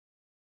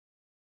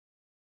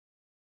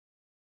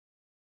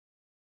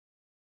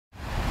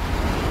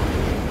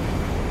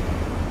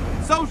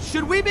So,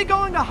 should we be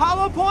going to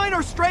Hollow Point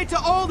or straight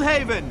to Old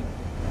Haven?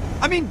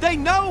 I mean, they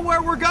know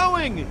where we're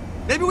going.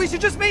 Maybe we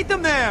should just meet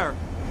them there.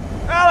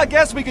 Well, I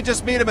guess we could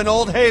just meet them in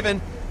Old Haven,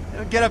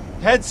 get a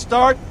head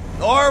start,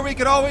 or we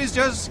could always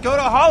just go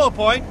to Hollow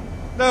Point.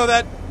 Though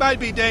that might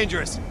be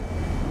dangerous.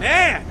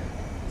 Man,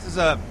 this is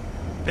a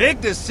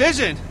big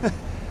decision.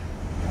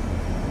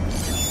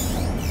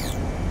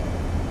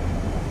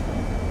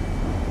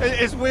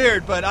 It's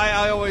weird, but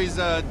I always,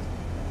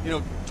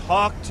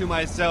 talk to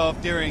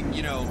myself during,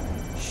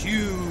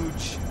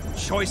 huge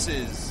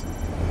choices.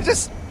 It's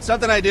just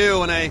something I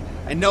do, and I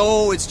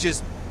know it's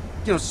just,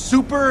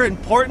 super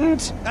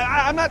important.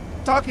 I'm not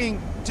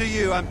talking to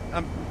you, I'm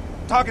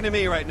talking to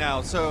me right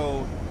now,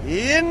 so...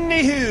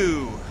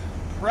 Anywho,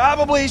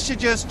 probably should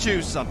just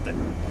choose something.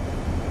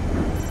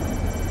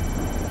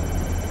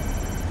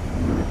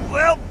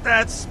 Well,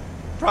 that's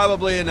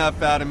probably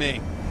enough out of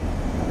me.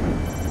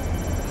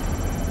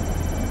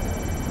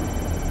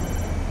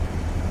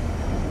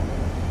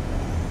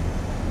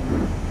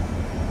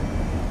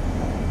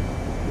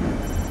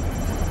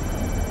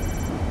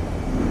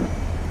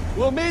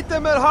 We'll meet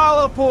them at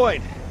Hollow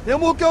Point.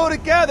 Then we'll go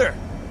together.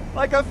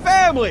 Like a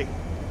family.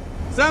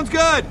 Sounds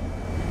good.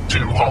 To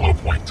Hollow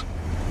Point.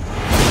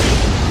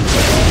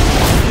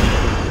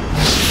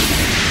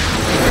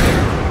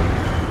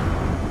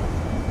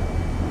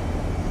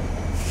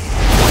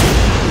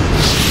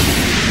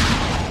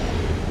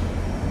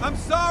 I'm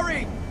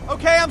sorry.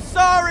 Okay, I'm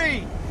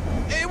sorry.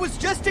 It was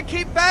just to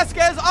keep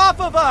Vasquez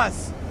off of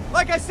us.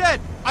 Like I said,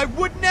 I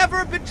would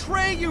never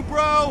betray you,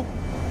 bro.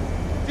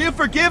 Do you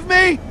forgive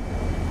me?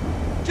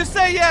 Just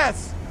say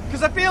yes,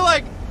 because I feel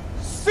like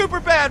super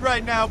bad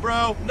right now,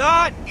 bro.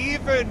 Not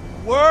even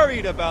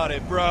worried about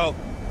it, bro.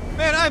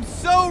 Man, I'm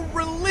so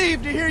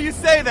relieved to hear you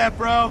say that,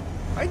 bro.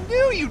 I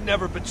knew you'd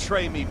never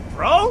betray me,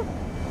 bro.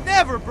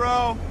 Never,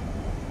 bro.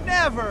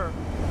 Never.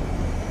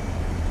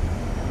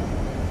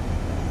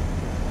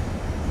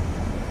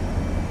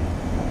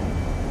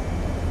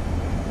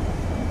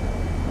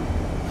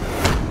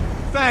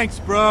 Thanks,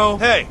 bro.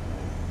 Hey,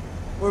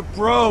 we're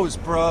bros,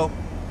 bro.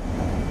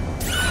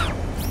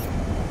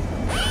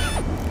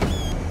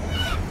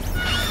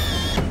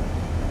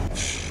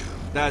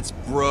 That's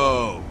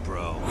bro.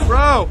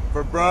 Bro.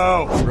 For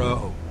bro.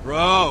 Bro.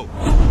 Bro.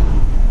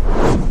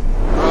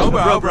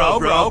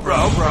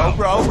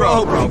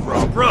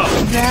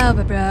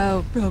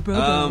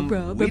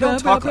 We don't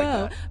talk like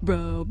that.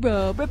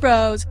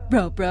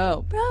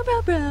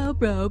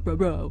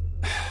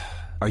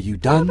 Are you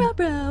done?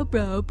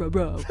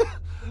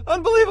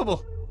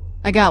 Unbelievable.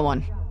 I got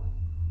one.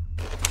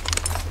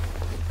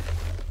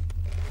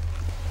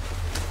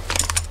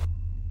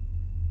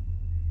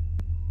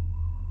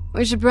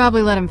 We should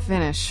probably let him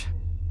finish.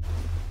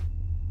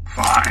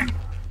 Fine.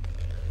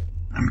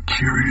 I'm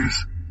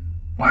curious.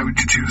 Why would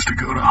you choose to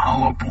go to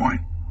Hollow Point?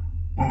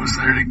 What was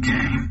there to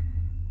gain?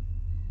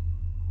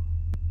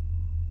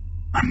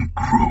 I'm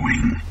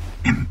growing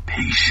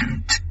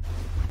impatient.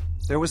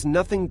 There was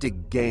nothing to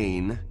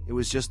gain. It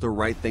was just the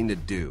right thing to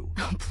do.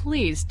 Oh,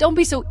 please, don't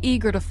be so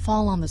eager to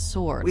fall on the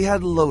sword. We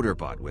had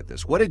Loaderbot with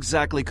us. What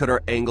exactly could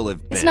our angle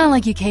have been? It's not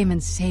like you came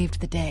and saved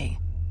the day.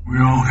 We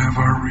all have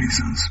our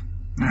reasons.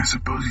 I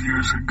suppose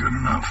yours are good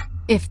enough.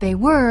 If they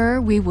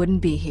were, we wouldn't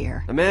be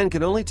here. A man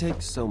can only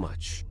take so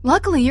much.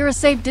 Luckily, you're a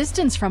safe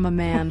distance from a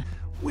man.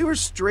 We were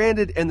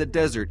stranded in the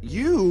desert.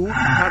 You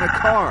had a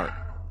car.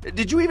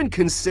 Did you even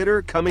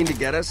consider coming to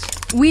get us?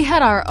 We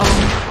had our own...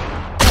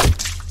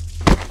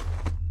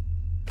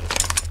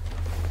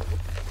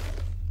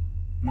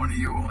 One of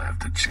you will have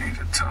to change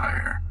a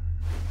tire.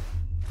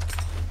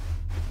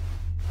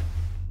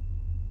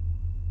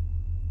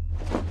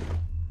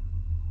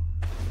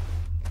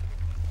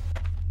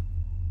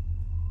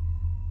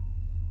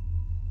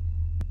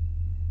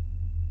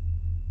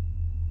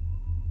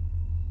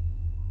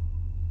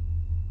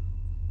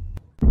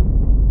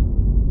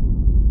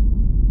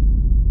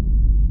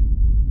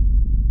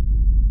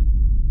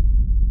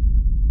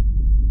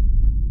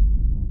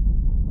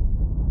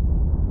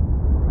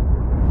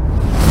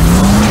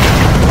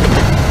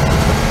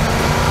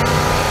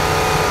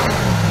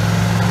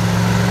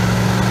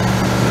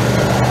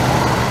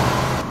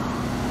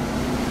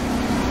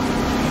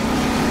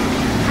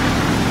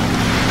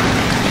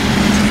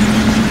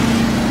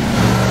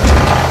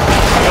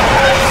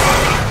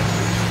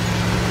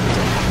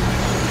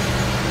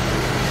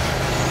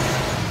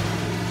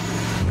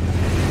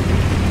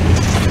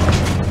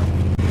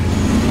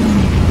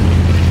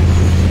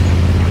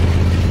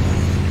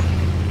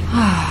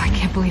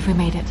 We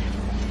made it. Do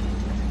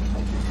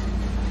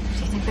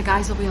you think the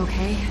guys will be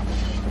okay?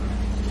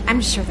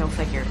 I'm sure they'll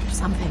figure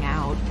something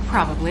out,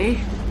 probably.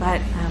 But,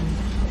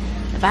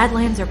 the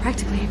Badlands are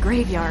practically a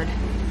graveyard.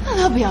 Oh,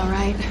 they'll be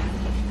alright.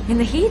 In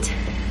the heat?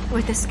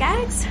 With the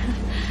skags?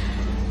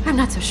 I'm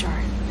not so sure.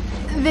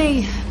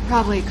 They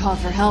probably called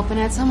for help and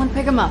had someone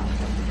pick them up.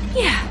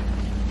 Yeah,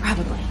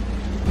 probably.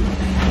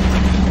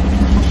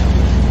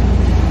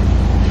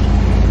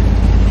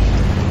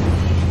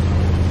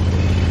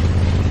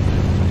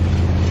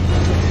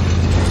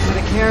 With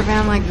a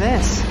caravan like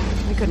this,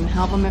 we couldn't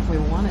help him if we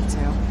wanted to.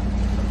 I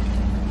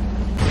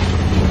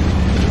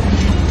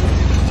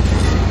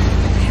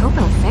hope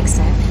he'll fix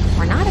it.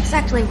 We're not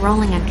exactly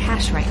rolling in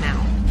cash right now.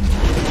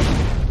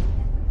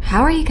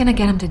 How are you gonna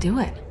get him to do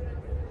it?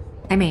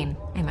 I mean,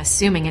 I'm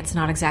assuming it's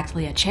not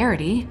exactly a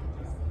charity.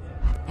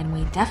 And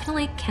we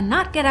definitely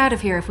cannot get out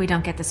of here if we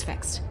don't get this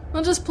fixed.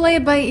 We'll just play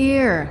it by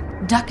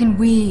ear. Duck and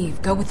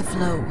weave, go with the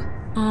flow.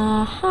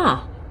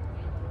 Uh-huh.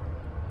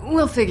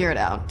 We'll figure it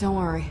out, don't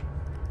worry.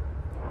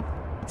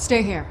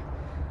 Stay here.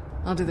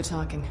 I'll do the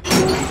talking.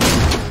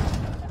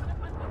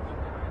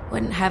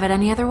 Wouldn't have it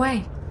any other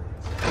way.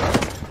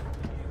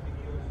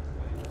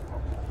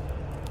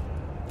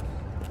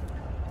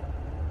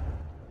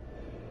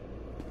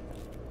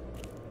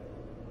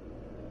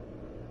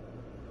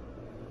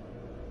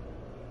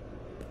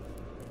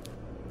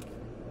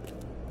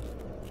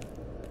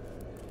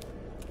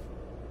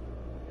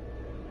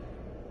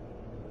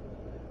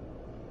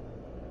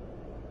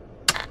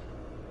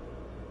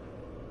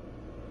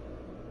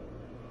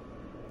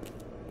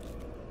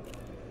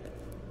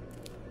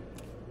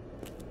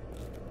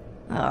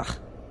 Ugh.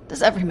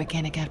 Does every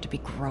mechanic have to be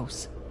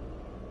gross?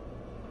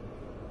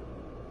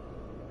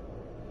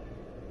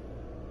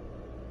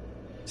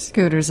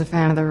 Scooter's a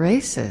fan of the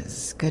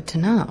races. Good to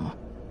know.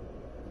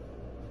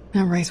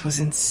 That race was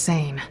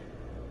insane.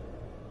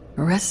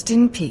 Rest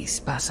in peace,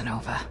 Bossa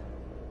Nova.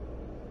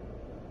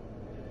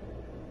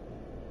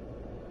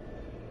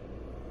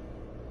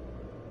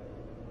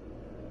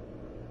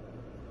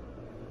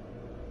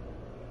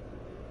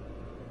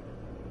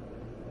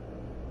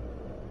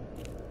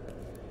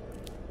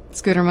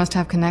 Scooter must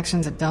have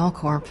connections at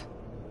Dalcorp.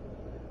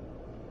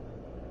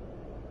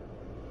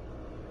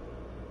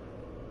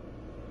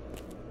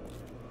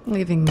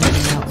 Leaving me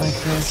out like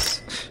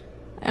this.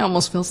 I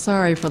almost feel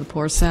sorry for the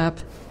poor sap.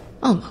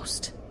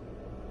 Almost.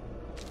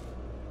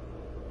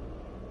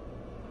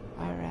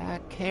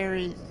 Alright,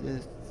 carries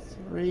the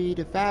 3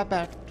 divided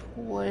by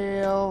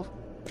 12.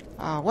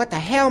 What the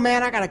hell,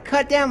 man? I gotta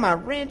cut down my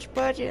wrench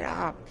budget.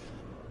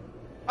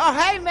 Oh,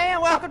 hey, man,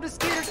 welcome to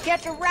Scooter's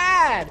Catch a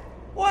Ride.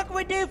 What can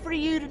we do for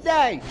you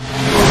today?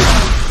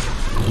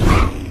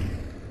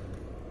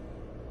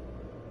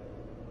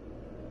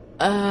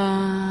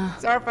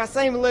 Sorry if I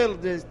seem a little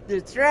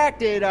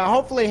distracted.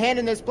 Hopefully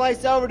handing this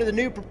place over to the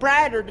new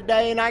proprietor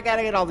today, and I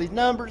gotta get all these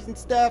numbers and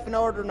stuff in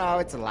order. No,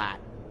 it's a lot.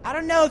 I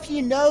don't know if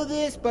you know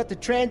this, but the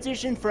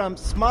transition from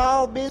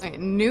small business...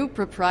 Wait, new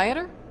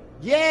proprietor?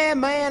 Yeah,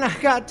 man, I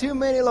got too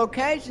many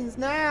locations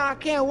now. I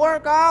can't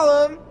work all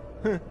of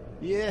them.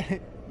 Yeah.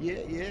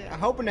 I'm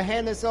hoping to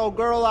hand this old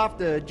girl off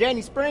to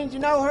Jenny Springs, you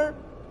know her?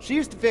 She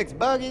used to fix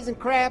buggies and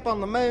crap on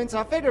the moon, so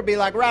I figured it'd be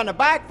like riding a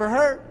bike for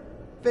her.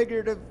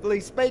 Figuratively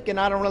speaking,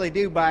 I don't really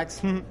do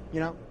bikes, you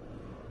know?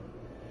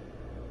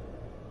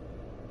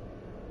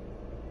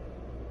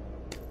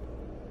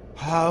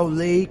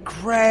 Holy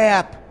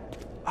crap!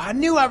 I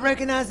knew I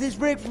recognized this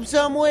rig from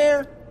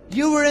somewhere.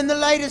 You were in the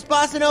latest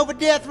Bossa Nova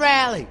Death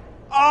Rally.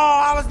 Oh,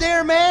 I was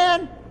there,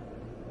 man!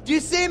 Did you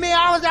see me?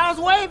 I was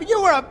waving.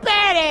 You were a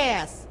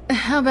badass!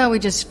 How about we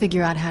just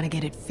figure out how to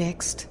get it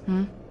fixed,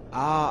 hmm? Oh,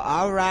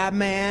 alright,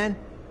 man.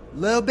 A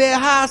little bit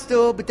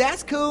hostile, but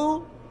that's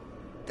cool.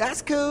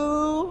 That's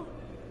cool.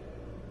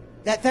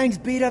 That thing's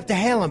beat up to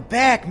hell and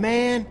back,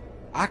 man.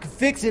 I can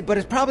fix it, but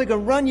it's probably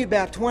gonna run you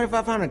about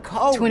 2,500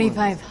 cold.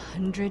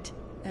 2,500?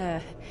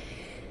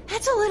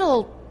 That's a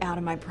little out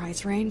of my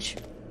price range.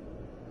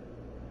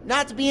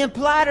 Not to be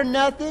impolite or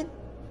nothing,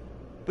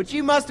 but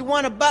you must have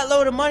won a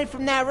buttload of money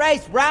from that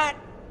race, right?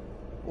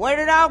 Where'd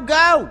it all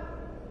go?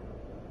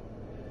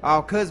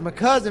 Oh, 'cause my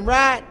cousin,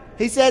 right?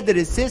 He said that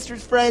his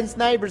sister's friend's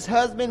neighbor's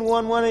husband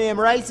won one of them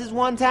races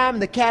one time,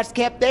 and the cats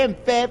kept them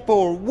fed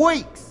for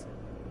weeks.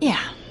 Yeah,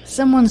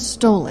 someone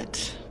stole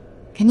it.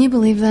 Can you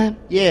believe that?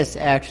 Yes,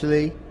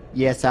 actually.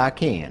 Yes, I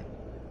can.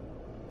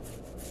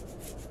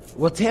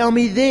 Well, tell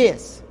me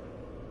this.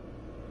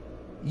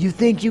 You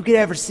think you could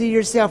ever see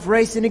yourself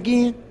racing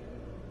again?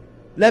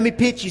 Let me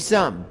pitch you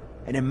something,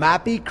 and it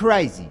might be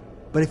crazy,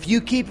 but if you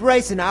keep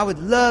racing, I would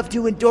love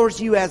to endorse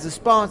you as a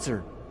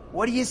sponsor.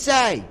 What do you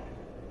say?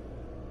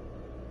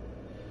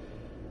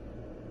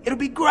 It'll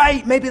be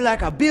great, maybe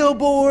like a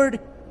billboard,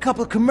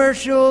 couple of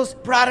commercials,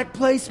 product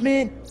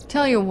placement.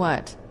 Tell you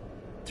what,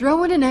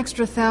 throw in an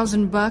extra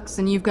 $1,000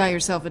 and you've got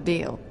yourself a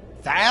deal.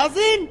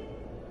 1,000?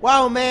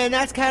 Whoa, man,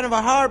 that's kind of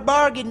a hard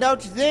bargain,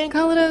 don't you think?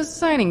 Call it a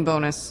signing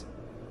bonus.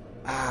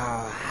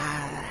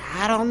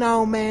 I don't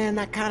know, man.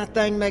 That kind of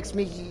thing makes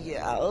me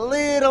a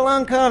little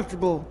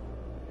uncomfortable.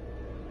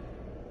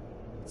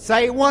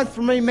 Say it once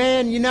for me,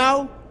 man, you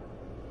know?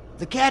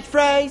 The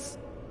catchphrase?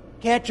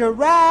 Catch a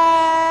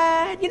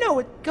ride. You know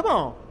it. Come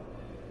on.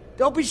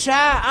 Don't be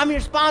shy. I'm your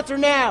sponsor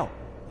now.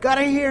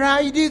 Gotta hear how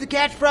you do the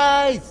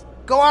catchphrase.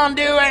 Go on,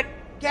 do it.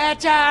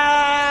 Catch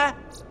a...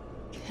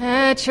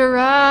 Catch a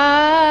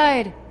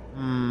ride.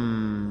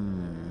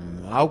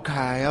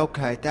 Okay.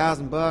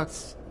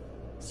 $1,000.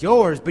 It's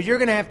yours, but you're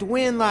gonna have to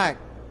win, like,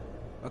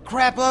 a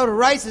crap load of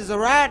races,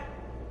 alright?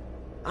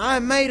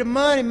 I'm made of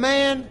money,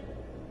 man.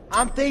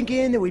 I'm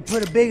thinking that we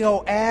put a big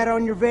old ad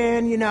on your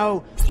van, you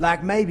know,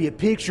 Like maybe a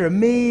picture of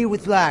me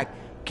with like,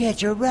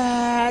 catch a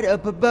ride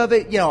up above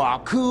it, you know, all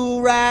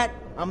cool, right?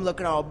 I'm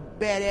looking all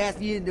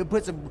badass, you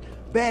put some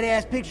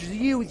badass pictures of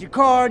you with your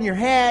car and your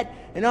hat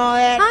and all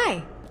that.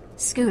 Hi,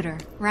 Scooter,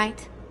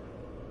 right?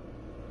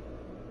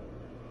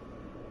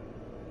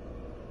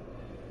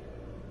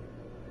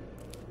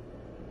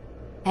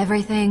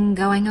 Everything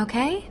going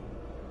okay?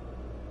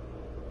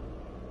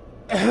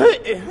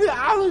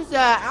 I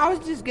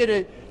was just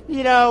gonna,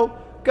 you know,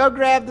 go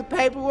grab the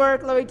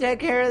paperwork. Let me take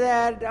care of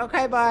that.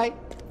 Okay, bye.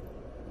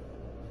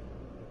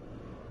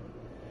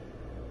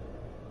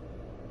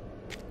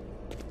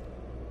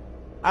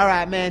 All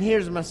right, man,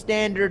 here's my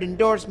standard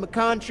endorsement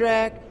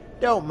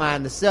contract. Don't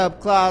mind the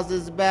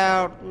sub-clauses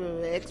about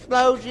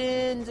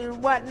explosions or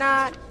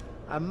whatnot.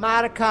 I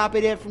might have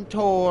copied it from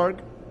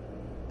Torg.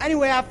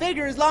 Anyway, I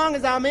figure as long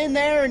as I'm in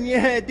there and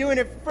you're doing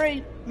it for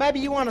free, maybe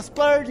you want to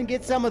splurge and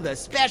get some of the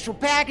special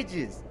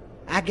packages.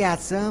 I got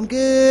some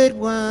good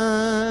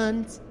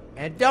ones.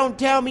 And don't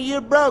tell me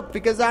you're broke,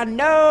 because I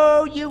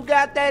know you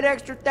got that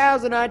extra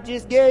 1,000 I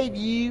just gave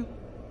you.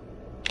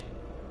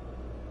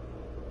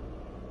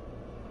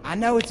 I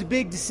know it's a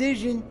big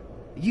decision.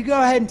 You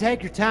go ahead and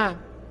take your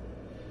time.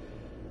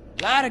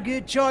 A lot of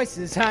good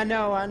choices, I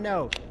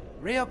know.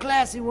 Real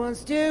classy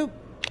ones, too.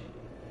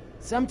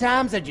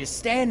 Sometimes I just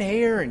stand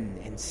here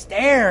and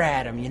stare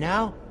at them, you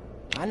know?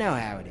 I know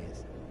how it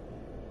is.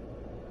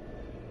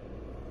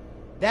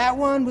 That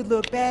one would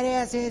look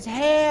badass as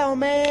hell,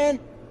 man.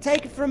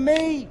 Take it from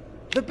me.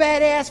 The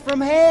badass from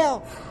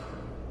hell.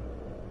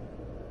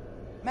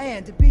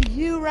 Man, to be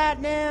you right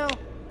now,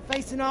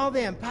 facing all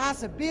the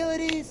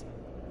impossibilities,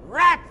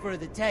 right for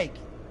the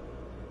taking.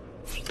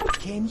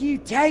 Can you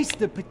taste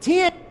the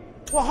potential?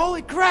 Well,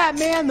 holy crap,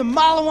 man, the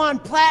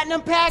Malawan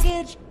Platinum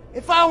package?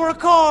 If I were a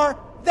car,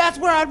 that's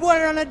where I'd want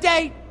it on a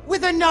date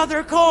with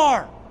another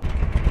car.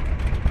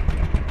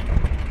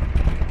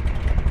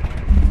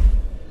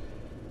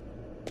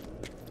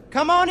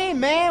 Come on in,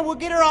 man. We'll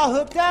get her all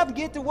hooked up and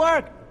get to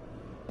work.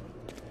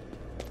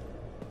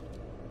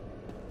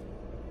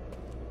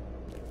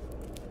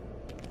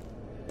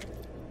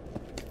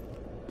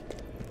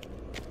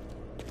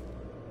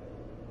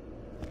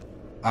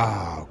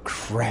 Oh,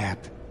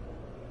 crap.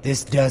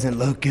 This doesn't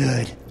look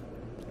good.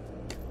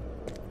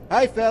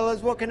 Hey,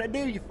 fellas, what can I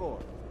do you for?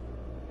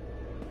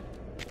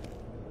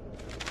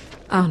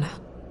 Oh no.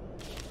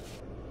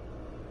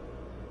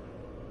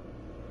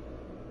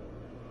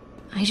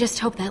 I just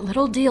hope that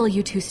little deal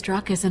you two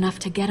struck is enough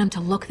to get him to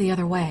look the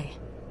other way.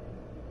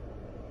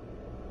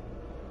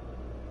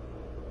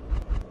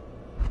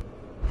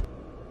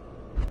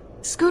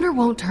 Scooter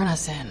won't turn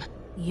us in.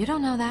 You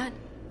don't know that.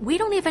 We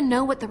don't even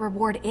know what the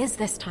reward is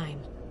this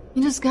time.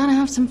 You just gotta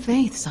have some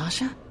faith,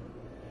 Sasha.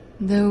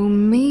 Though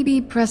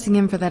maybe pressing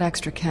him for that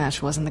extra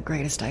cash wasn't the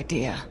greatest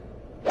idea.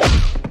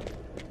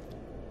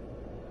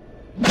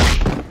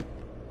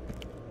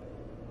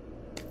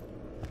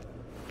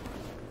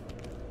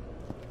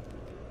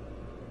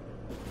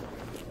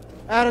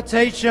 That'll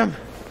teach them.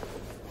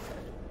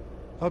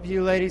 Hope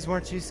you ladies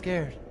weren't too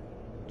scared.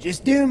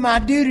 Just doing my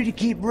duty to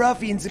keep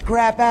ruffians the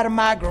crap out of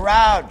my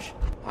garage.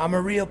 I'm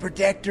a real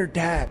protector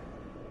type.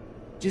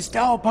 Just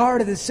all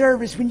part of the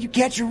service when you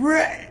catch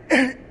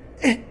a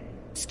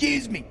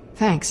excuse me.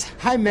 Thanks.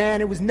 Hey man,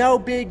 it was no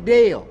big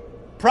deal.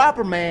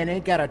 Proper man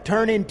ain't gotta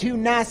turn in two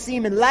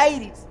nice-seeming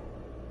ladies.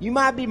 You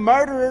might be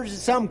murderers or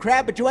some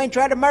crap, but you ain't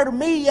tried to murder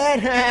me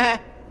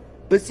yet.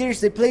 But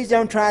seriously, please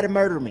don't try to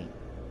murder me.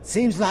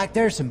 Seems like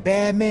there's some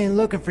bad men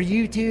looking for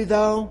you two,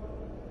 though.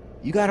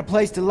 You got a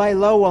place to lay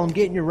low while I'm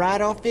getting your ride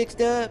all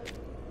fixed up?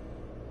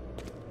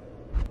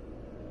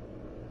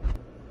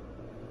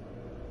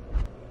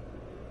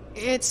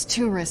 It's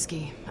too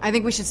risky. I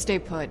think we should stay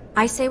put.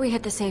 I say we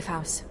hit the safe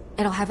house.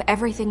 It'll have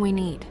everything we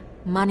need.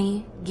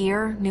 Money,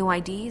 gear, new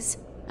IDs.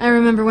 I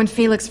remember when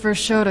Felix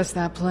first showed us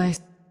that place.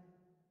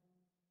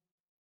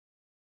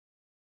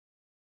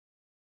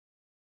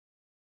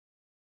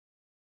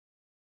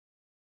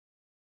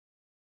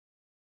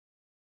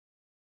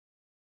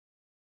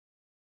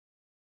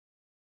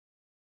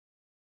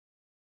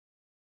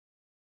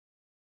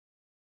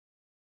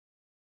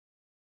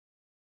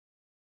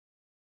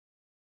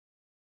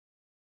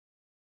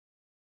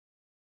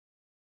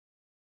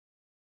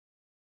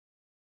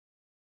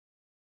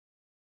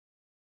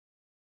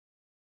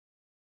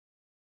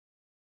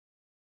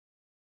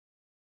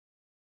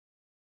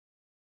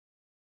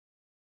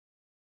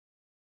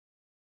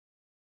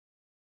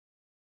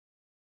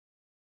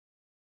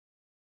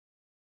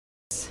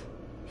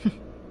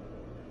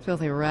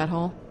 Filthy rat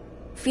hole.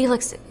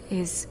 Felix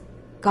is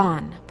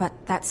gone, but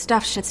that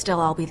stuff should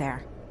still all be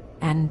there.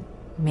 And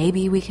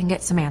maybe we can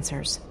get some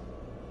answers.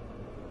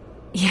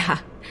 Yeah,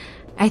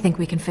 I think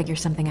we can figure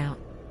something out.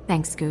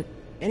 Thanks, Scoot.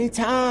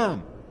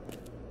 Anytime.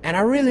 And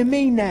I really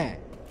mean that.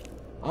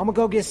 I'm gonna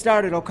go get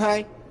started,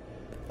 okay?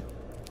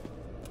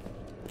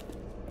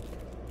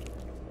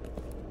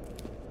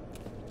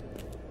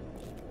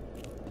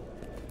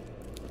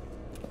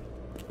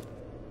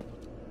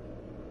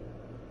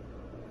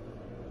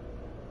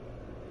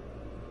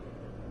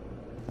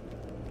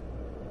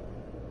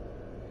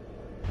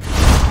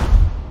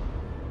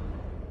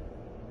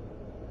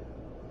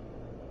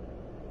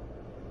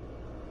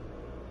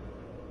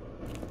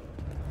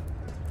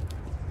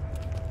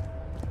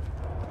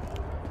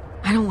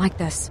 I don't like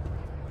this.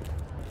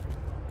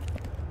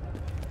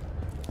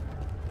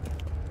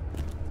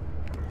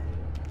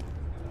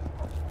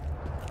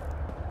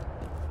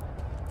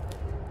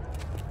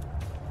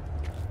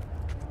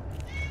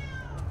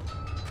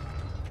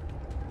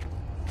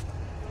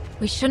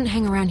 We shouldn't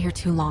hang around here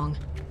too long.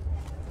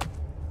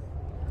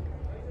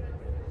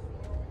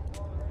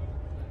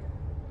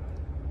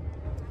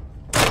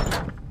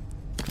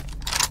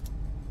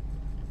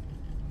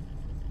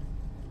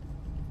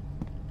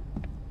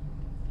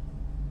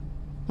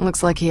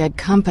 Looks like he had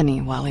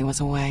company while he was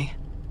away.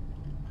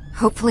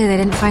 Hopefully they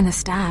didn't find the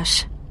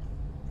stash.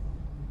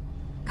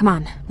 Come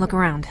on, look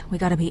around. We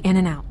gotta be in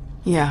and out.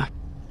 Yeah.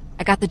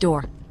 I got the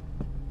door.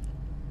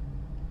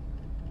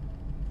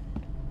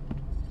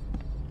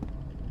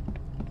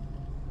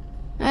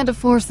 I had to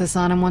force this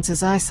on him once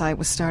his eyesight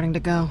was starting to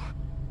go.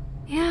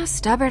 Yeah,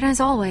 stubborn as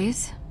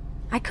always.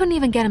 I couldn't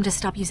even get him to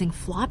stop using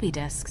floppy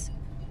disks.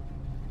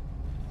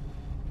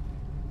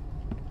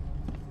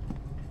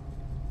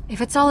 If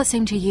it's all the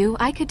same to you,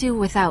 I could do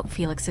without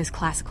Felix's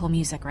classical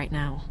music right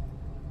now.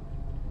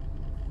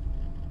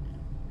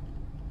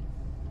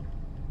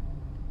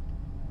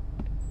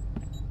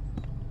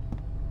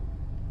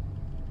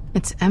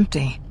 It's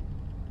empty.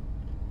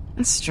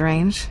 That's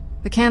strange.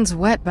 The can's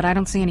wet, but I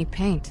don't see any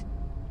paint.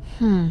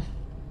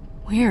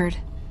 Weird.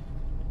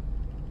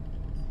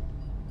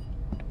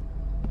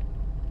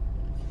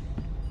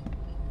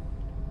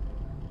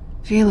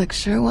 Felix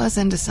sure was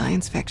into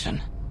science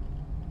fiction.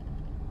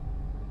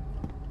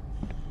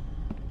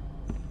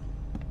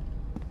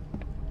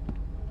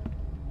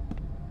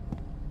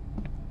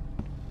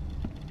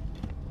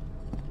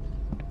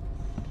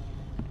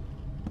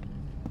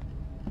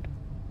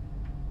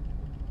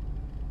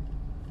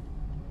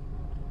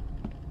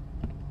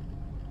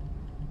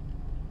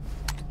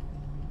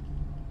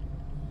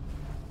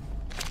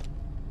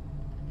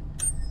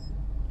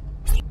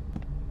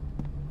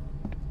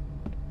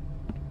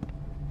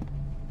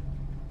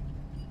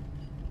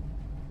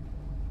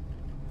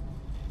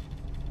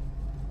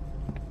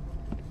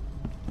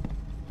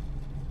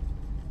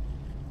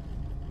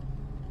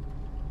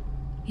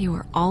 You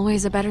were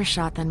always a better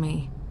shot than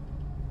me.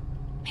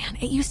 Man,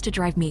 it used to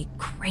drive me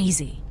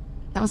crazy.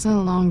 That was a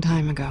long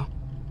time ago.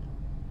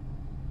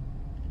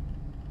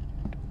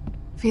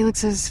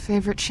 Felix's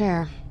favorite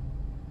chair.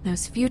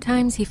 Those few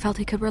times he felt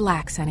he could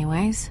relax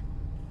anyways.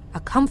 A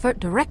comfort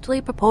directly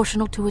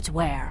proportional to its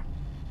wear.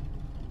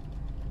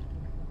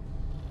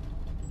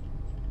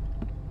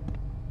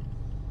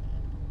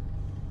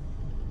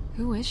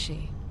 Who is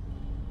she?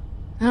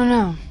 I don't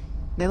know.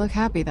 They look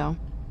happy, though.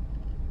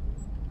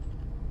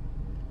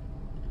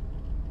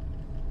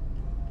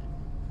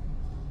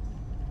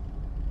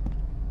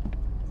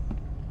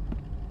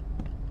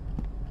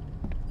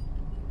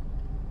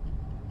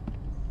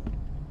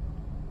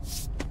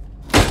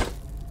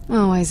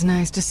 Always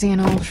nice to see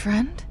an old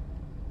friend.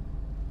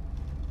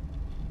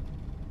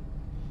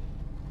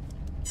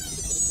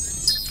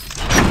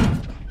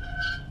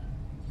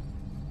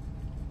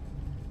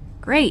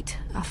 Great,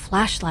 a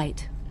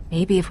flashlight.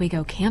 Maybe if we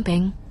go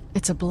camping.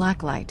 It's a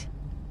black light.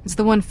 It's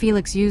the one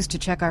Felix used to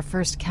check our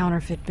first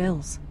counterfeit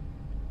bills.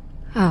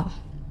 Oh,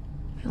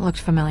 it looked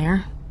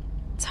familiar.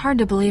 It's hard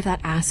to believe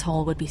that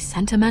asshole would be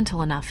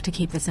sentimental enough to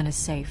keep this in his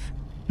safe.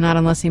 Not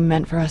unless he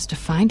meant for us to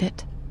find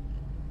it.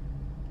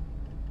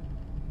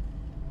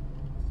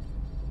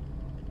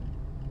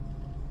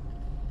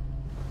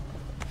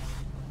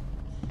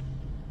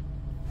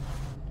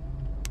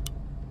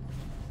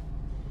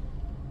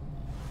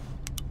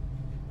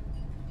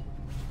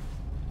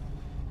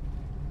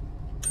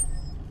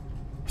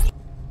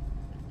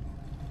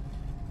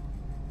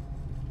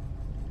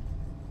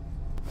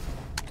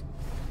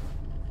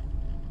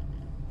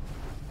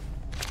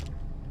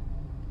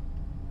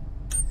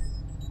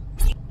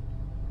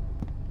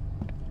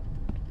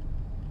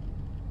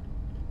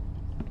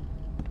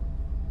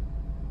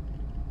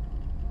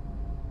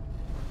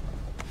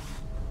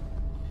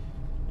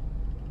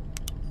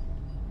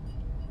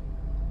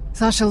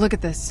 Sasha, look at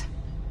this.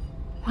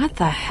 What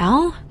the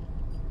hell?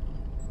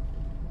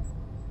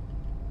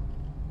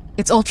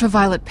 It's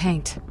ultraviolet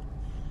paint.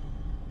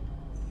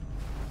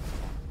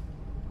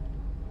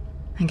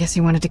 I guess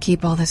he wanted to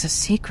keep all this a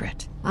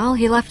secret. Well,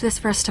 he left this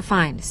for us to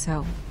find,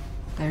 so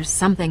there's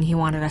something he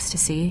wanted us to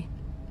see.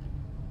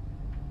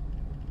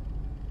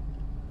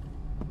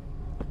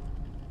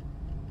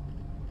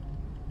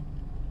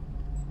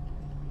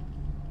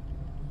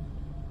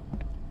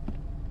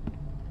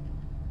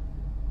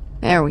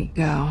 There we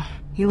go.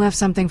 He left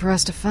something for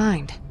us to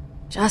find.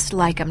 Just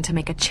like him to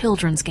make a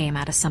children's game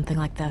out of something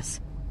like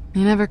this.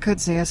 He never could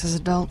see us as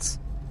adults.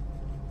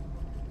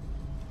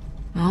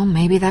 Well,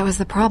 maybe that was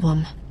the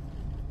problem.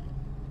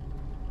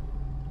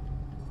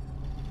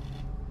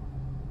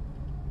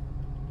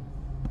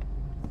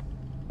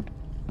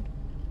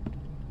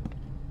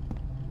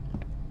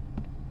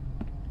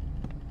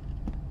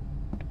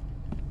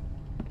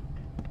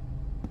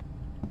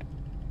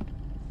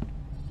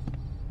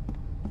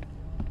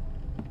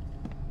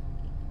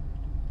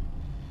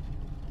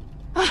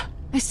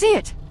 I see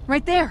it!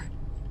 Right there!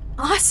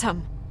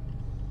 Awesome!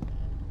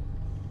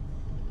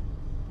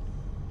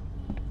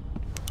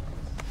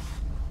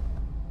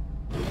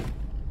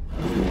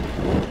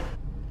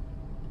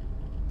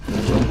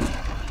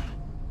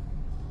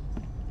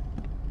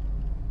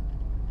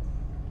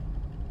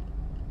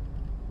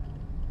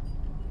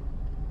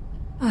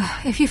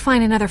 If you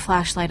find another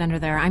flashlight under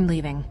there, I'm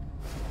leaving.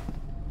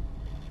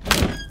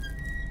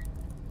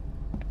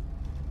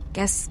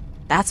 Guess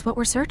that's what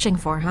we're searching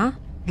for, huh?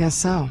 Guess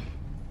so.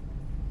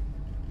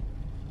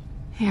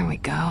 Here we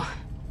go.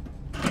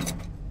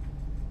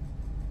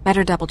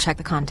 Better double check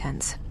the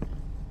contents.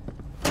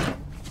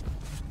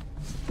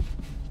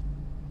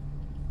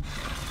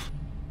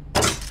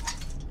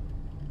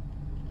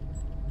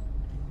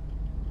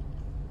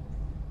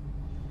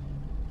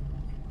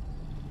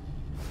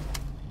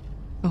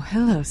 Oh,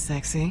 hello,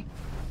 sexy.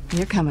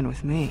 You're coming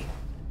with me.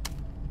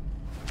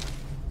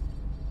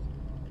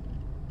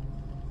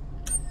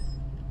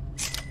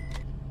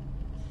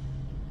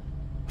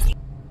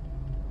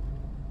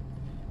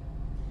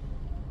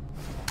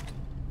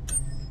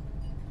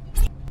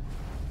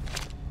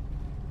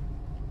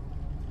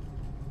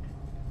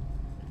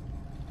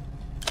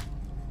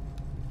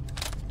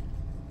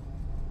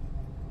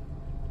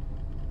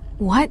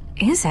 What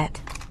is it?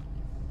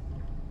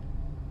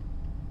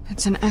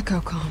 It's an echo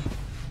comm.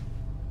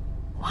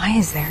 Why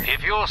is there...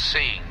 If you're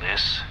seeing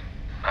this,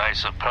 I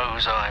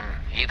suppose I'm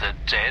either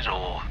dead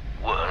or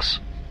worse.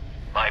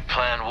 My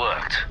plan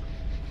worked.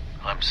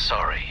 I'm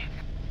sorry.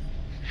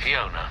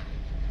 Fiona,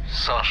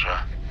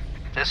 Sasha,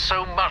 there's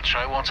so much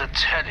I want to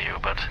tell you,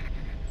 but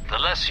the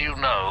less you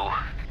know,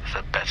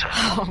 the better.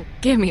 Oh,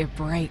 give me a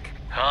break.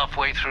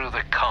 Halfway through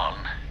the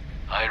con,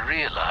 I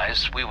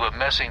realized we were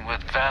messing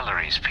with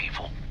Valerie's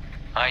people.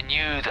 I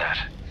knew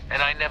that,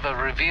 and I never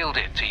revealed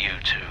it to you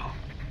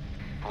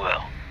two.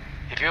 Well,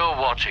 if you're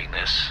watching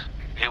this,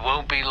 it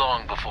won't be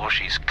long before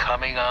she's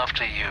coming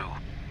after you.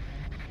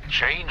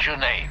 Change your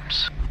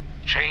names.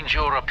 Change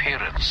your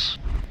appearance.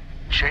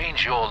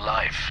 Change your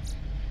life.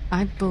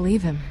 I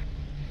believe him.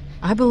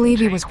 I believe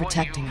he was Take what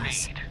protecting you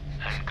us. need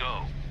and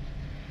go.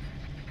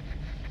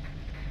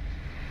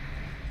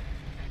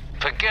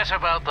 Forget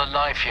about the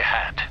life you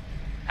had,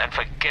 and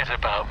forget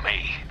about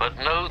me. But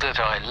know that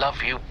I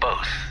love you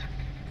both,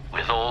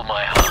 with all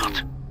my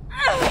heart.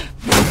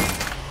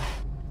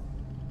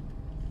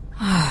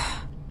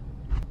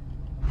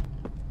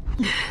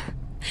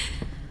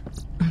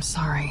 I'm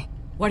sorry.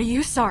 What are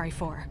you sorry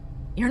for?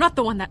 You're not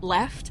the one that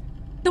left?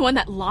 The one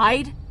that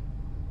lied?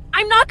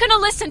 I'm not gonna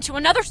listen to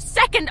another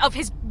second of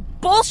his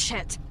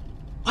bullshit!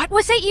 What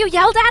was it you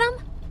yelled at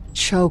him?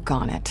 Choke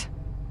on it.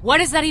 What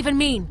does that even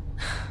mean?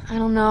 I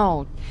don't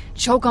know.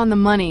 Choke on the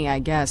money, I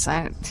guess.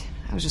 I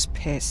was just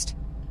pissed.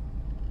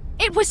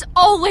 It was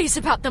always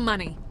about the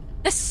money.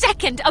 The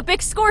second a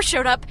big score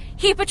showed up,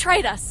 he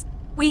betrayed us.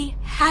 We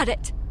had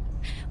it.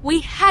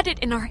 We had it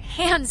in our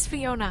hands,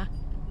 Fiona.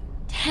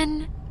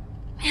 $10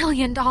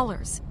 million.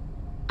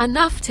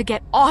 Enough to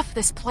get off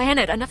this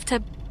planet, enough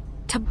to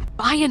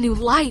buy a new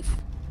life.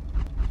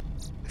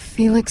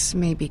 Felix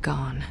may be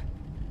gone,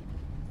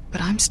 but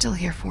I'm still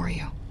here for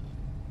you.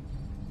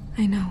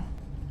 I know.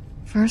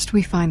 First,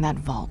 we find that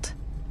vault.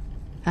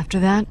 After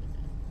that,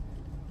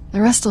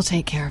 the rest will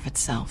take care of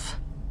itself.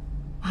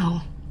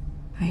 Well,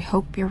 I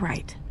hope you're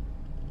right.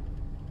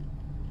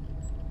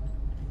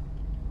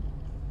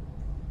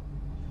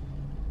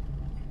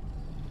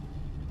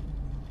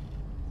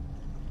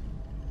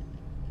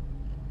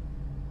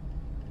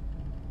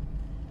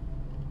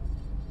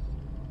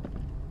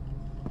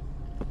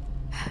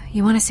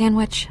 You want a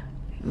sandwich?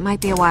 It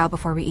might be a while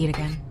before we eat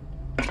again.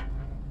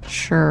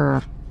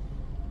 Sure.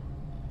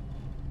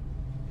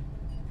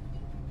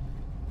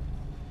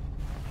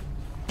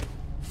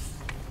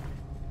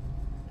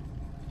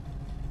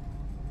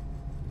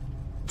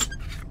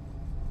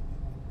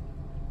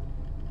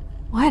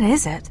 What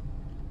is it?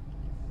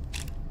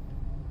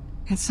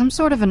 It's some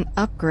sort of an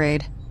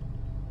upgrade.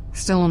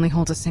 Still only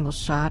holds a single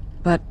shot,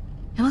 but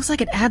it looks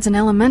like it adds an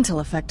elemental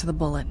effect to the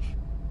bullet.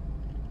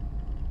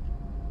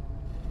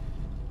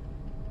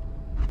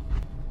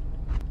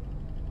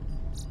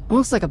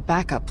 Looks like a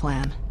backup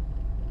plan.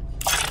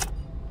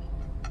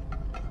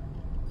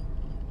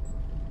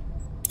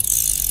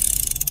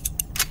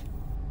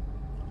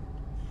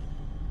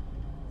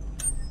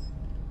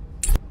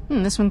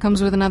 This one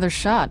comes with another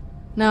shot.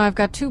 Now I've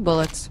got 2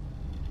 bullets.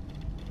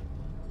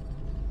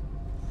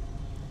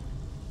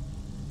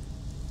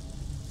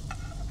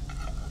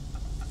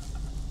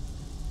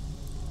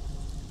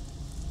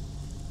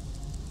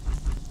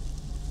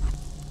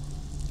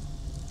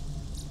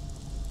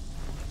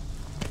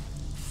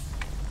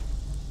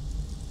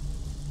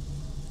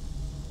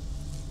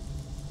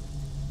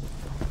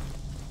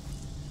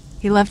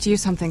 He left you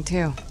something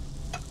too.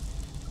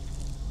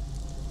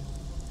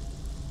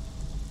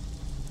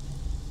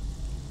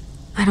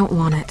 I don't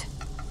want it.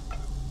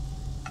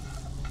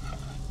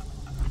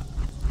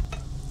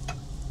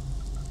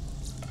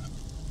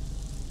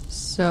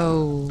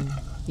 So,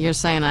 you're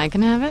saying I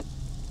can have it?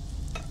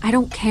 I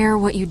don't care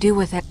what you do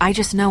with it, I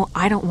just know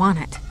I don't want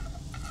it.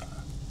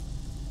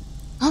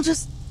 I'll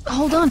just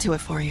hold on to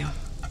it for you,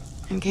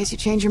 in case you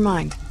change your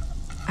mind.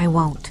 I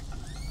won't.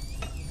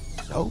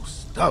 So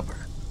stubborn.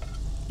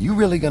 You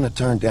really gonna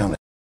turn down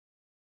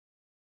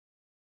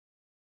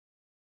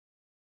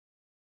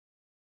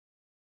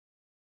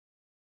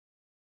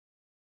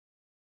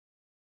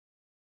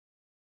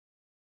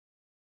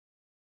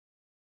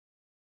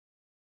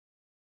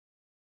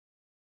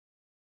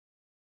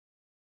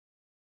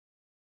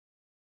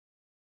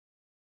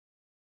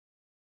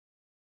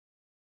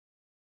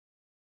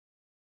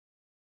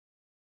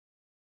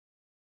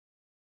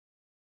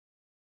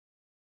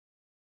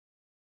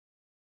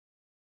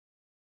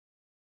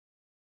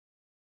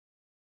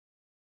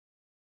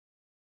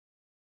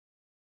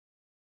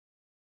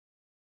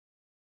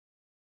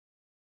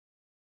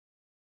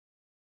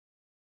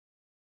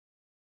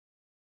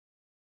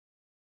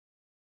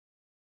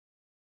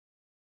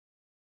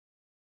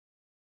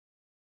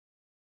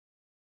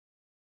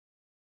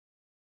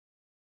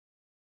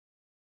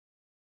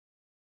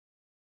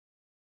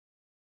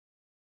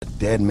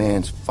dead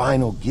man's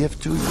final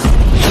gift to you?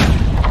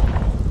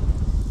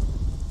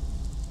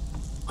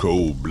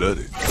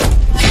 Cold-blooded.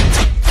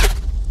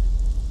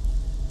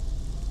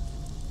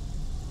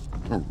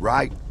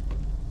 Right.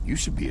 You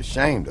should be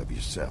ashamed of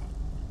yourself.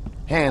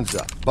 Hands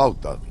up,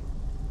 both of you.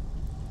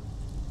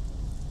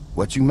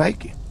 What you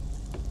making?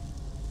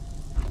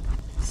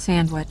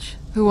 Sandwich.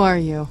 Who are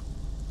you?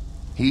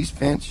 He's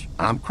Finch,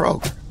 I'm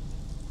Kroger.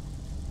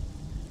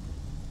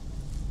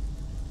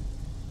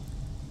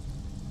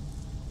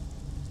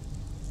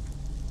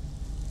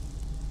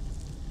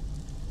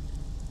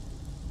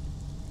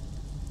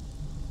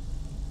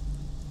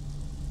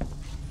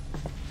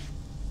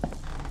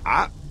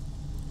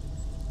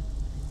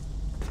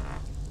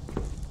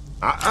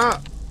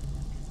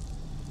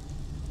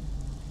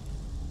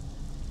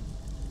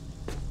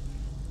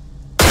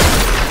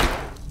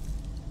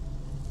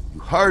 You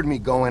heard me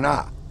going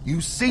out.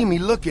 You see me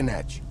looking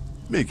at you.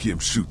 Make him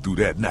shoot through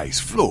that nice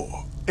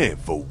floor. And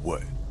for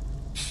what?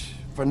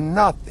 For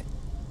nothing.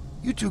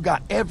 You two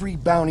got every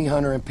bounty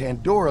hunter in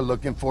Pandora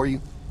looking for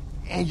you,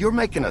 and you're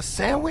making a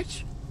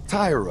sandwich?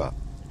 Tie her up.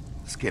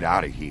 Let's get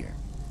out of here.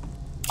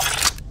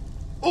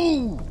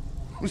 Ooh,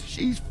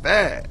 she's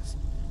fast.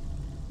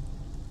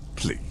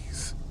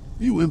 Please.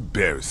 You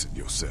embarrassing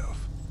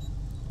yourself.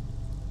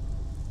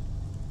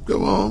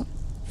 Go on.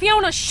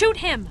 Fiona, shoot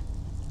him!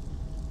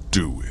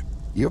 Do it.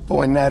 You're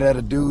pointing that at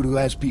a dude who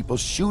has people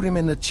shoot him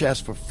in the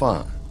chest for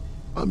fun.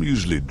 I'm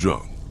usually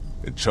drunk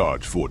and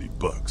charge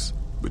 $40,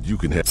 but you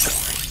can have...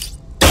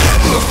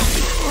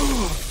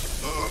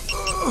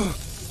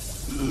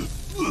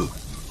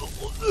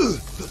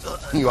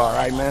 You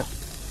alright, man?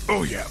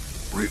 Oh yeah,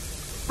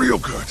 real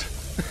good.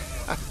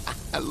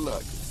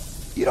 Look,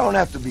 you don't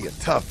have to be a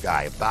tough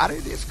guy about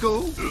it. It's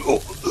cool.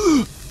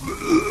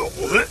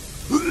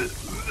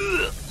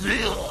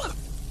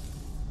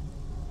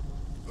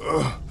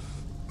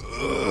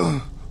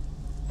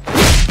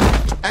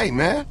 Hey,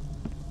 man.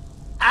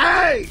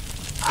 Hey!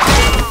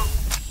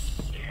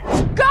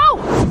 Go!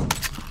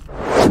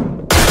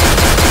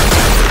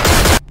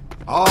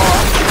 Oh,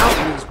 I'm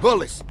counting these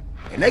bullets,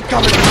 and they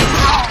coming.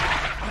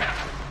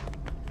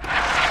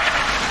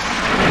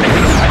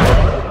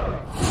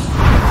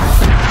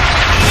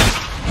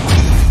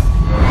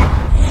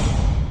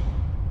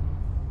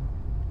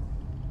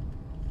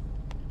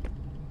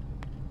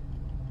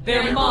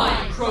 They're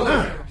mine,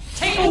 Kroger.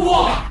 Take a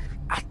walk!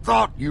 I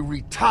thought you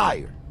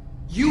retired.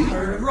 You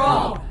heard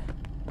wrong.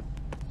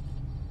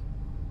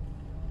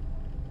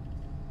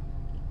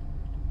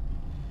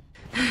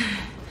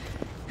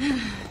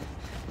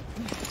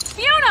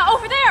 Fiona,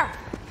 over there!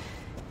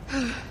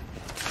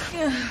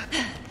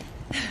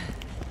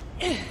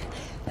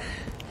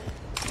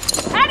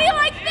 How do you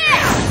like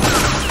this?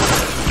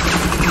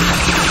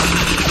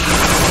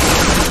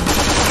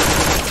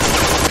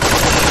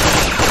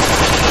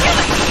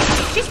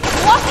 She's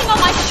blocking all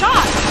my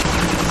shots!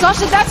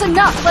 Sasha, that's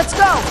enough! Let's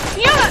go!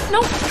 Fiona,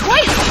 no,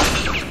 wait!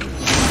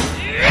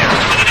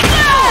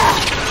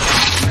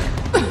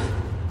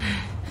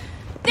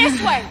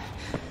 This way!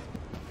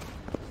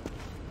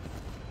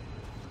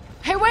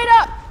 Hey, wait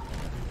up!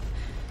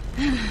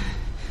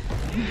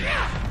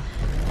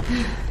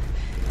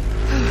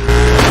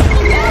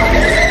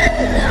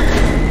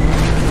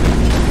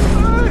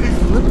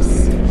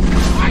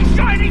 My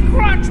shiny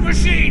crunch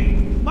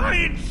machine! My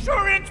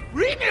insurance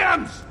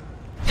premiums!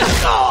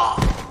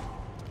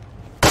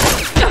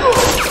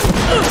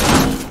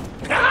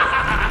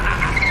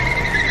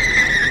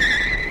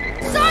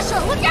 Sasha,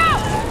 look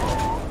out!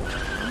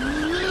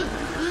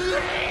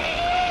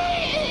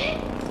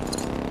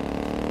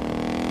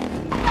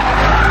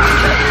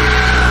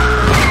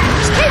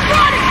 Just keep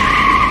running!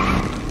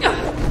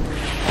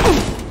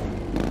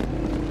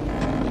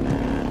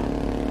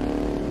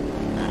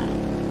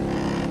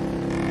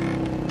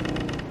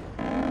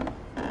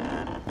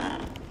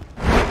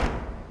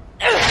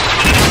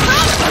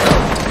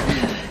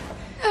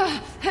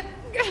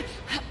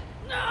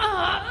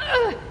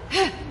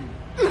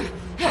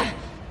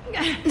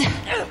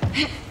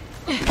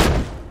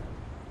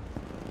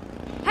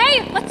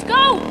 Hey, let's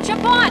go!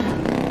 Jump on!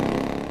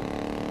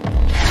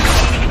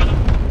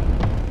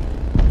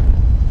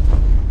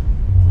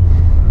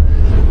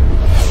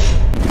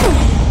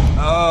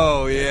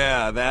 Oh,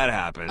 yeah, that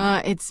happened.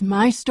 It's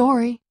my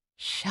story.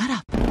 Shut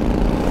up.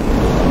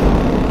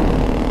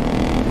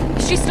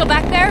 Is she still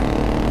back there?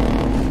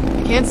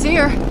 I can't see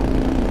her.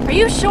 Are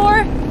you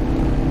sure?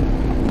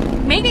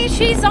 Maybe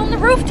she's on the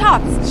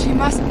rooftops. She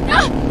must...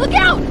 Ah, look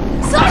out!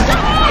 Sasha!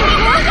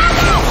 Look out!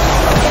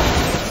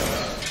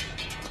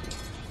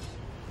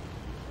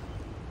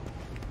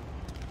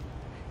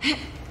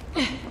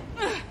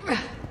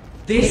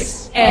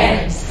 This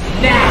ends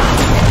now!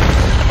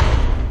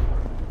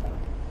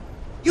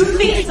 You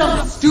think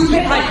some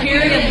stupid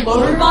Hyperion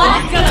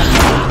motorbot's gonna...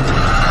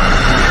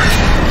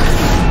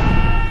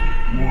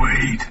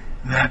 Wait,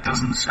 that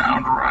doesn't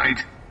sound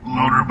right.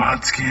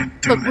 Loaderbots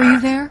can't do Look, that. were you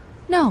there?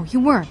 No, you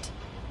weren't.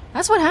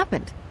 That's what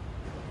happened.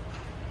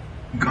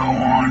 Go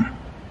on.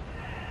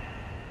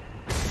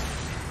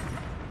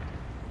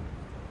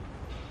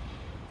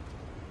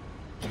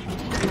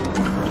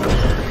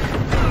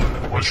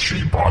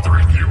 she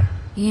bothering you?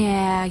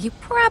 Yeah, you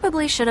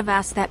probably should have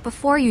asked that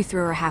before you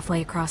threw her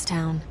halfway across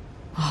town.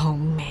 Oh,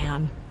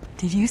 man.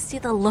 Did you see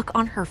the look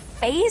on her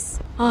face?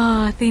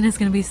 Oh, Athena's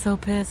gonna be so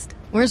pissed.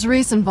 Where's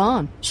Rhys and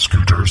Vaughn?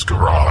 Scooter's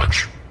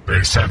garage.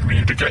 They sent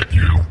me to get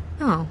you.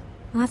 Oh,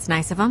 well, that's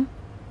nice of them.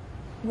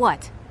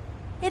 What?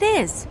 It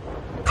is.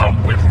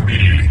 Come with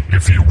me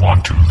if you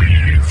want to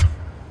leave.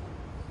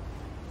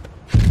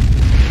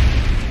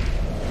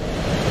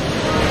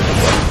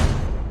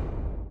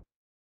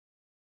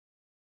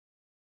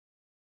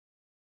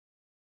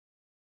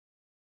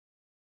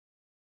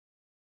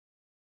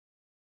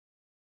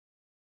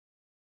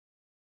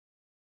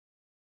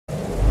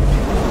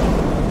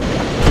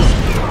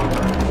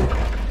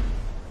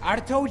 I'd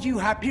have told you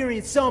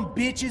Hyperion some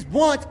bitches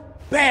once.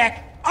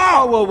 Back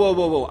Oh, off!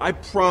 whoa. I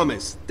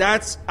promise.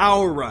 That's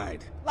our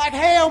ride. Like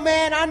hell,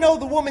 man, I know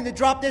the woman that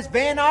dropped this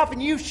van off,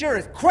 and you sure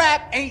as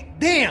crap ain't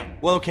them.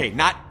 Well, okay,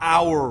 not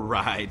our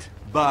ride,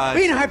 but...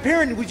 Being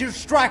Hyperion was your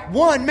strike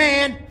one,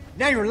 man.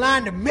 Now you're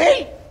lying to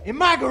me? In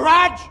my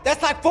garage?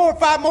 That's like 4 or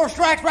 5 more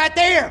strikes right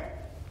there.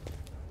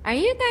 Are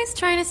you guys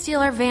trying to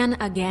steal our van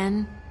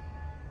again?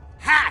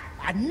 Ha!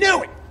 I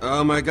knew it!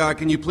 Oh my god,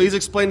 can you please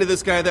explain to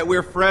this guy that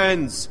we're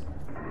friends?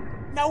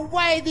 No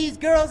way these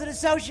girls would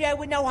associate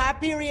with no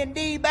Hyperion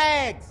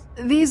D-bags.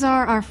 These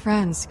are our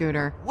friends,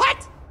 Scooter.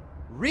 What?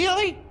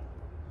 Really?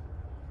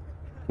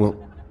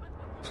 Well,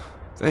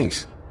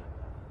 thanks.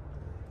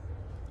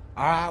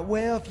 Alright,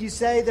 well, if you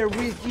say they're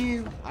with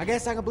you, I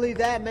guess I can believe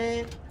that,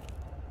 man.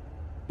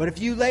 But if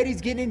you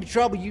ladies get into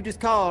trouble, you just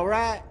call,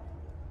 alright?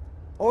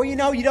 Or, you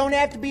know, you don't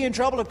have to be in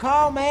trouble to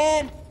call,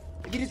 man.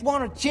 If you just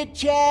want to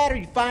chit-chat, or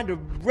you find a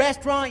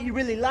restaurant you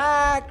really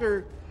like,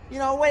 or... You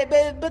know, wait,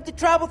 but the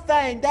trouble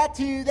thing, that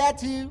too.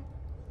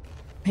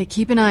 Hey,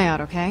 keep an eye out,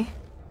 okay?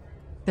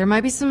 There might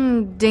be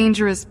some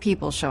dangerous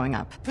people showing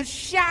up. For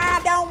sure,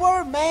 don't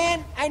worry,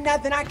 man. Ain't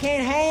nothing I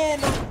can't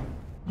handle. Be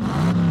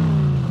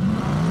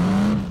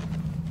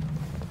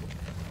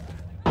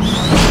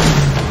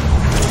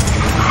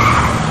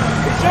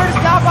sure to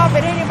stop off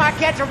at any of my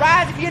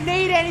catch-a-rides if you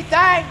need anything.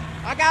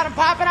 I got them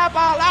popping up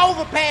all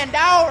over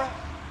Pandora.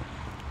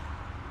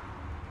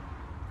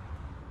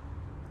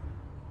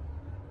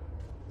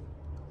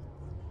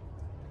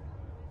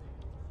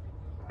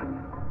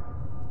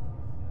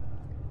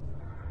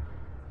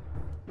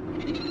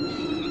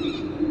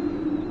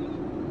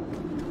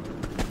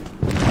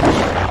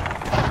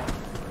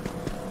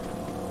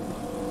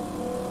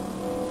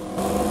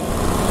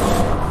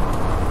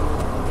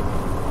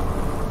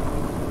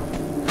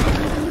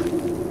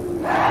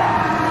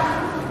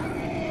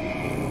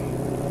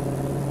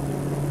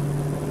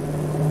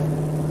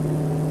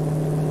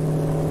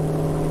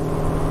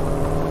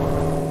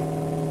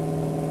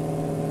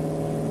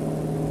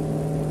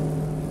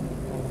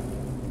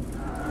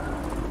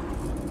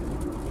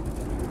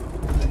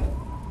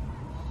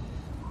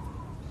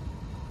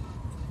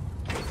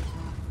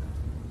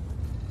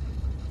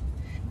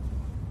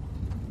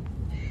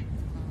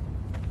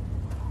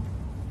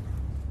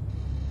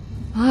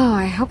 Oh,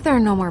 I hope there are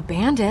no more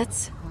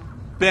bandits.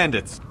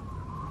 Bandits.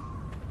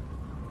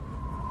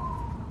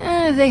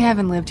 They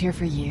haven't lived here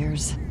for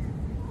years.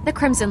 The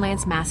Crimson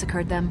Lance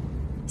massacred them.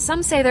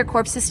 Some say their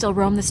corpses still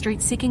roam the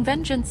streets seeking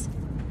vengeance.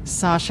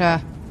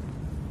 Sasha.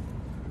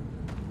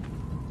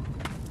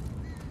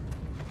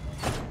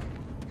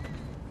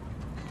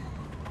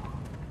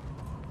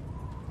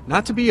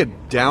 Not to be a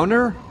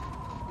downer,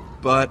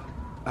 but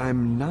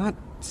I'm not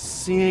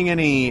seeing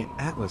any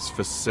Atlas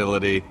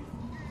facility.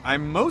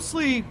 I'm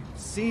mostly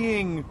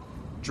seeing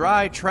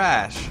dry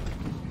trash.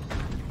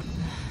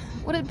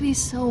 Would it be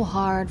so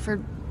hard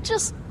for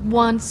just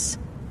once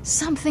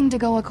something to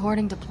go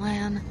according to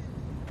plan?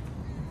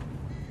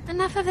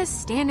 Enough of this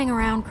standing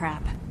around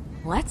crap.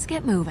 Let's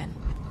get moving.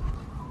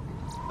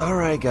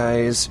 Alright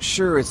guys,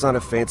 sure it's not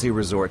a fancy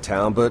resort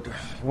town, but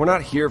we're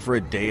not here for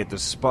a day at the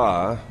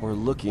spa. We're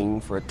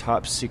looking for a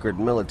top secret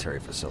military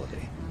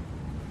facility.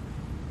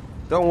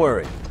 Don't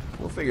worry,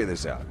 we'll figure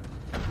this out.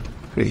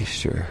 Pretty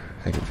sure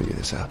I can figure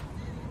this out.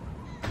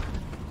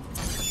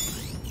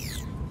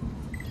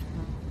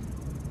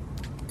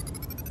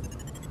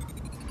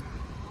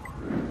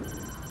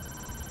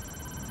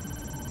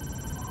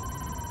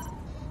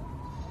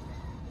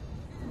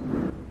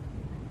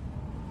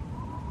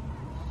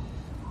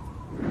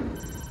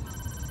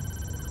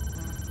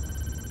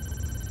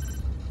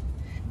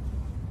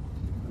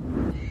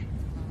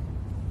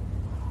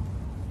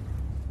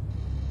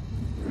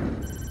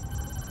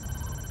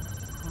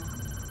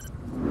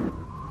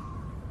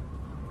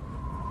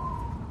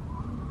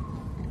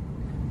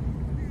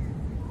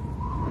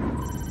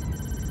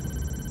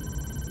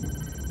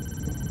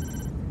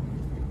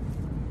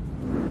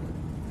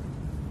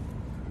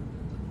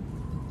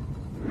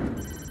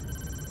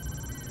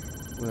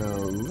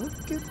 Well,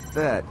 look at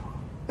that.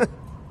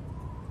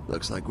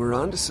 Looks like we're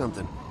onto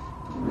something.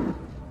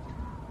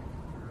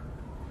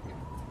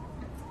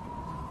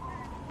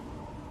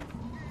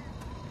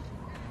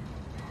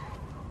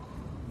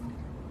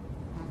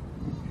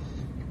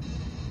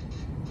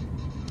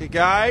 Hey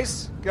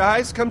guys,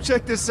 come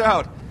check this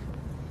out.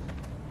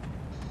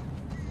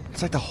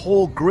 It's like the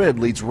whole grid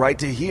leads right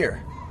to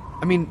here.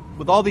 I mean,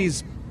 with all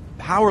these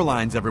power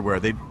lines everywhere,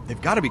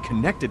 they've got to be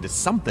connected to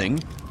something,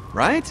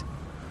 right?